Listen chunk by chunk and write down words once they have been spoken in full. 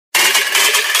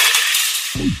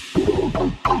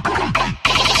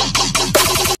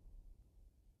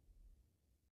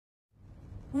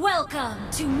Welcome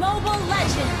to Mobile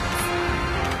Legends!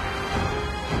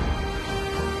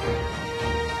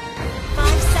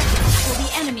 5 seconds till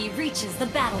the enemy reaches the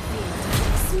battlefield.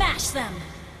 Smash them!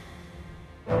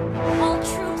 All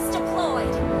troops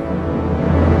deployed!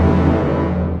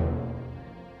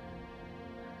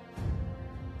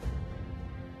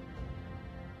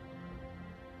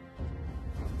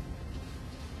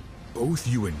 Both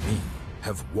you and me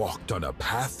have walked on a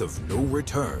path of no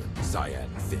return, Cyan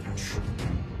Finch.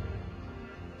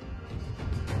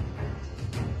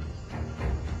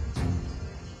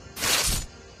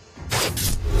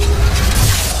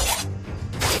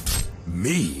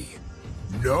 Me?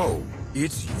 No,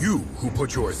 it's you who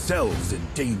put yourselves in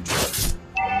danger.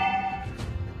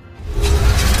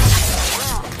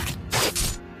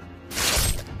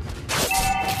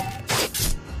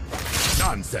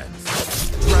 Nonsense!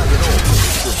 Dragon Ult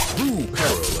is the true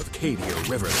peril of Cadia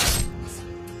Riverlands.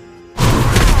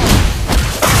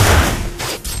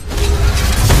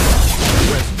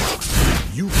 Rest not.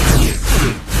 You can't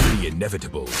escape the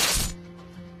inevitable.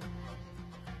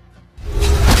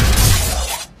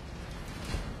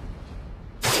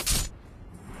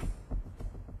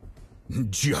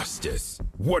 Justice.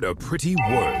 What a pretty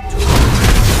word.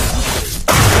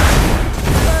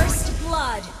 First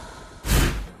blood.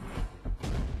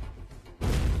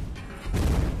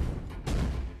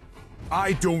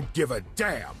 I don't give a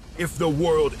damn if the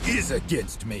world is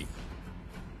against me.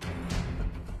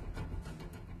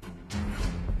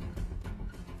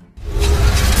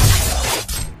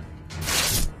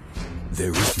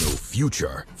 There is no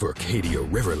future for Cadia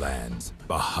Riverlands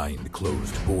behind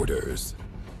closed borders.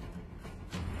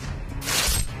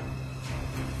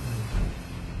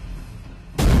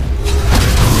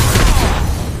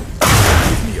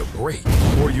 Give me a break,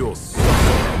 or you'll suffer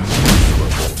a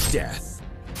miserable death.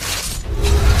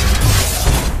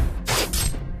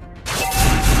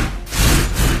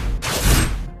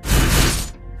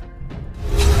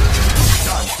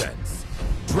 Nonsense!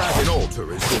 Dragon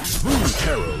Altar is the true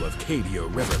peril of Cadia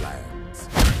Riverlands.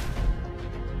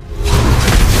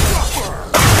 Suffer!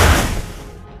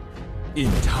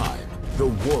 In time, the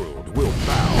world will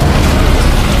bow.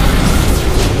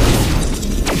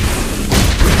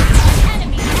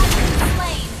 Enemy has been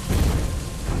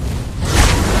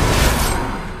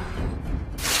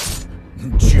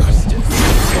slain. Justice.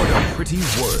 What a pretty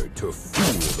word to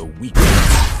fool the weakest.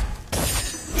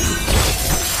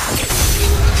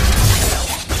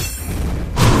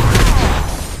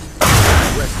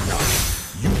 Rest not.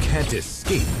 You can't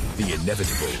escape the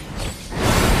inevitable.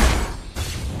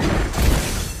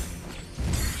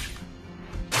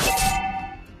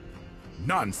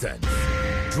 Nonsense.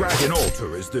 Dragon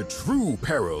Altar is the true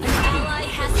peril. An ally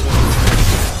has been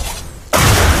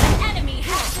slain. An enemy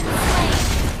has been slain.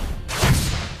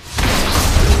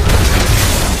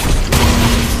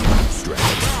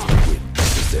 Strength when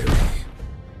necessary.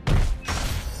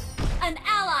 An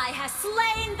ally has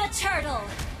slain the turtle.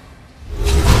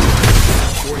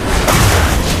 For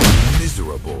your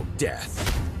miserable death.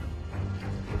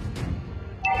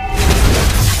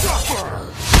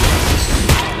 Suffer!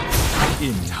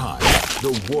 In time,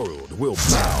 the world will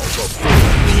bow before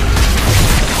me.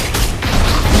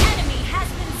 An enemy has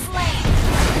been slain.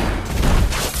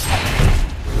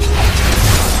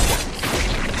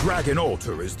 Dragon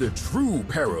Altar is the true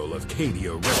peril of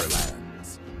Cadia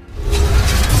Riverlands.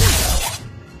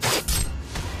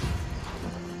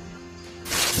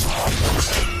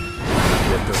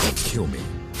 What doesn't kill me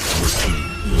makes me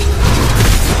evil.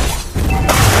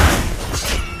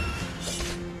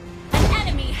 An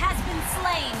enemy has been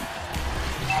slain.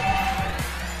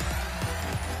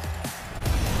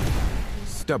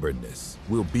 Stubbornness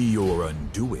will be your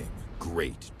undoing,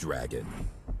 great dragon.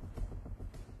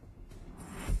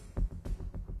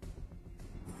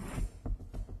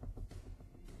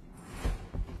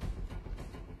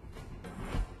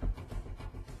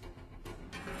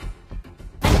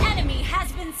 An enemy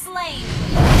has been slain.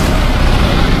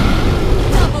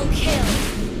 Double kill.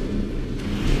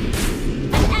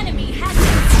 An enemy has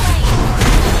been slain.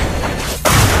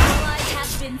 An ally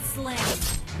has been slain.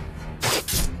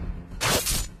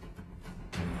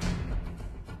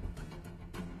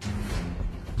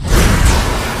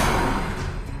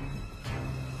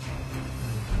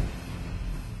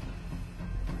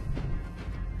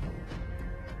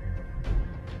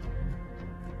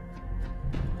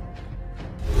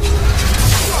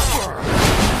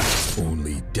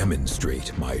 Only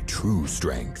demonstrate my true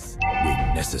strength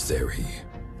when necessary.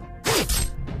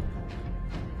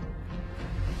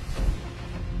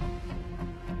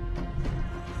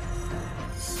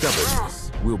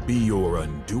 Stubbornness will be your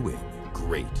undoing,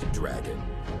 great dragon.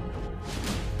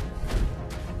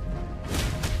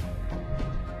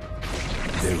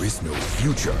 There is no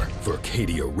future for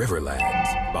Cadia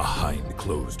Riverlands behind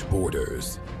closed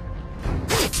borders.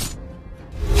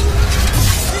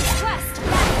 Request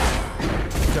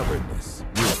backup. Stubbornness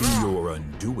will be your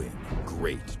undoing,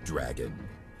 great dragon.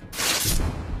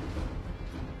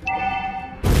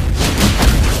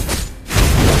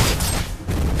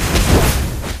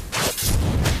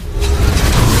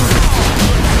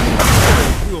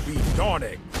 Will be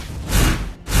dawning.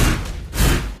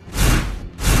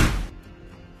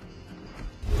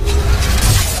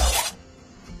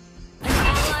 An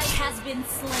ally has been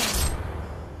slain.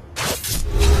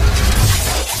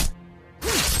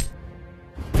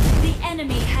 The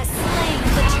enemy has slain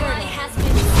the turtle. Has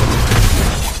been slain.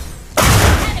 The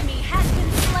enemy has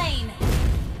been slain.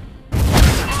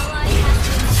 Ally has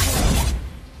been slain.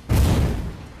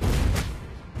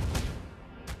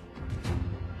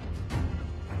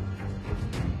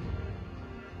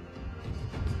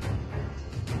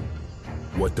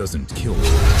 What doesn't kill me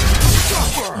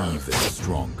makes me even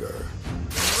stronger.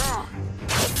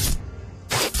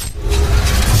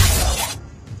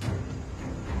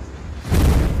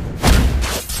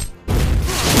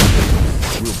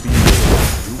 Will be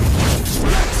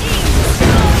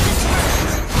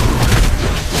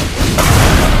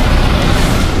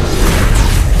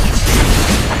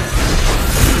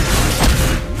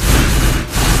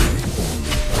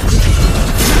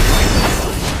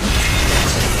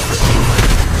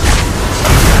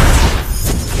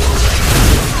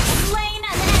Slain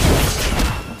an enemy.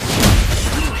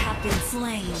 You have been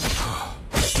slain.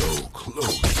 so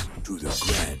close to the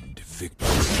grand victory.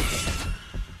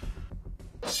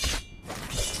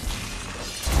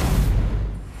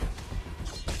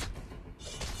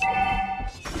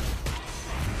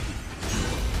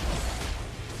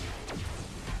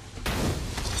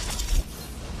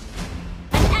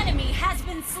 An enemy has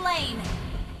been slain.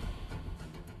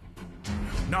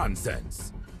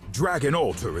 Nonsense! Dragon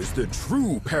Altar is the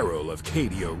true peril of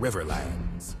Cadia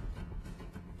Riverlands.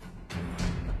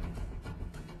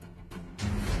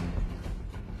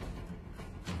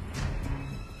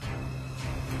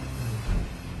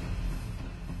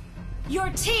 Your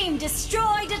team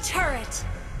destroyed a turret.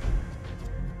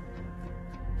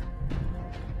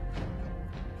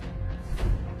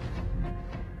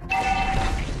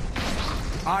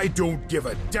 I don't give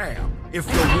a damn if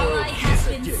the An world ally has is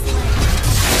been against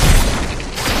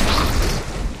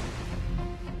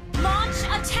slain. Launch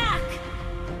attack.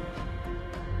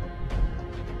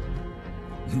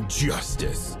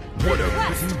 justice. What a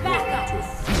Request pretty word backup. to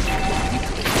fool the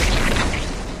weakling.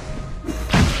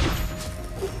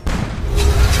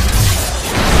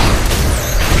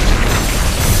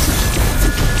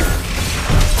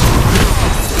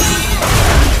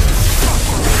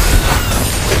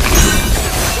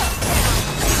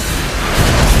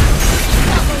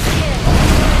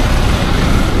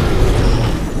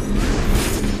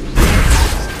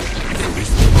 Double kill.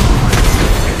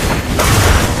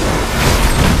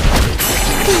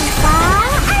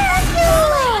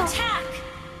 Volley attack.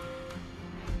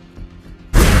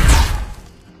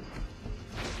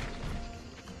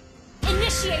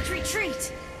 Initiate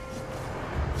retreat.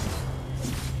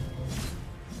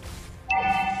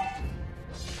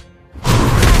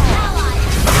 Ally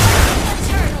has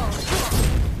slain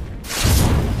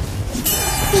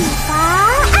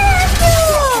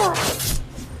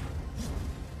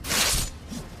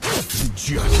the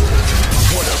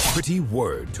Justice. What a pretty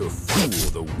word to fool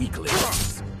the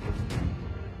weaklings.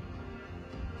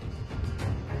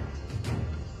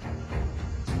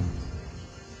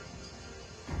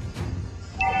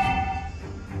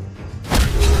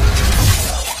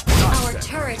 Our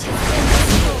turret has been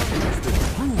destroyed. The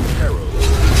true peril.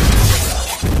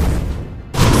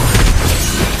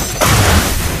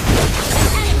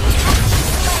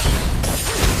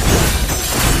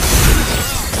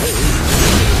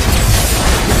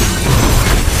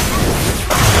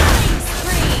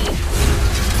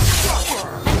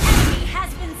 An enemy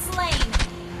has been slain.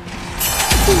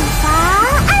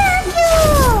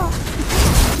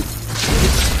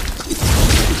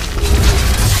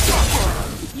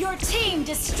 Your team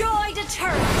destroyed a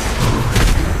turret.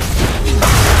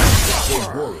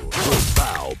 The world will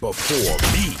bow before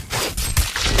me.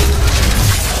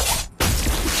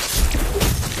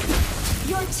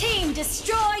 Your team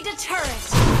destroyed a turret.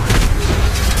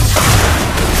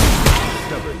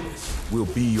 Stubbornness will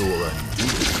be your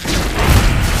undoing.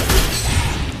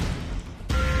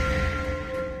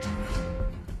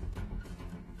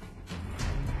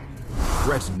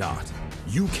 Fret not.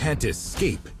 You can't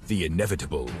escape the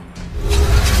inevitable.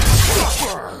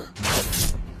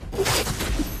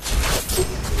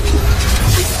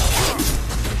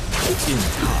 In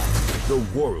time, the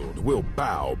world will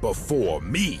bow before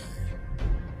me.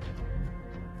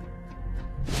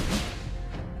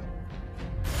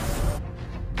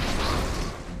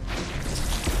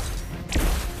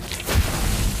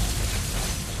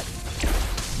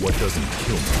 What doesn't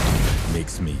kill me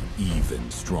makes me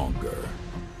even stronger.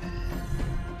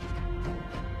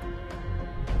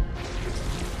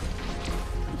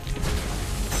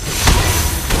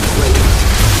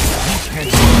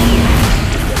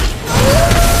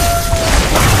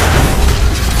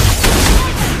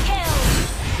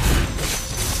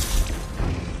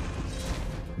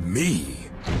 Me?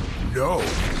 No,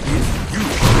 it's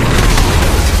you.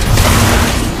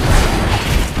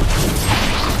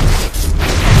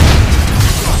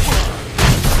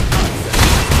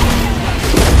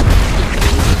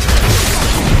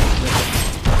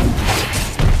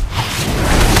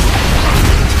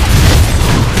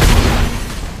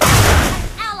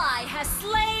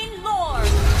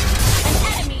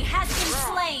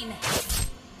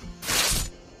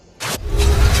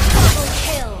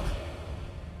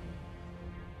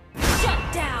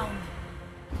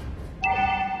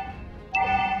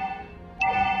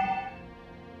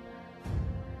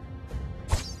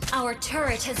 Our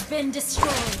turret has been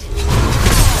destroyed.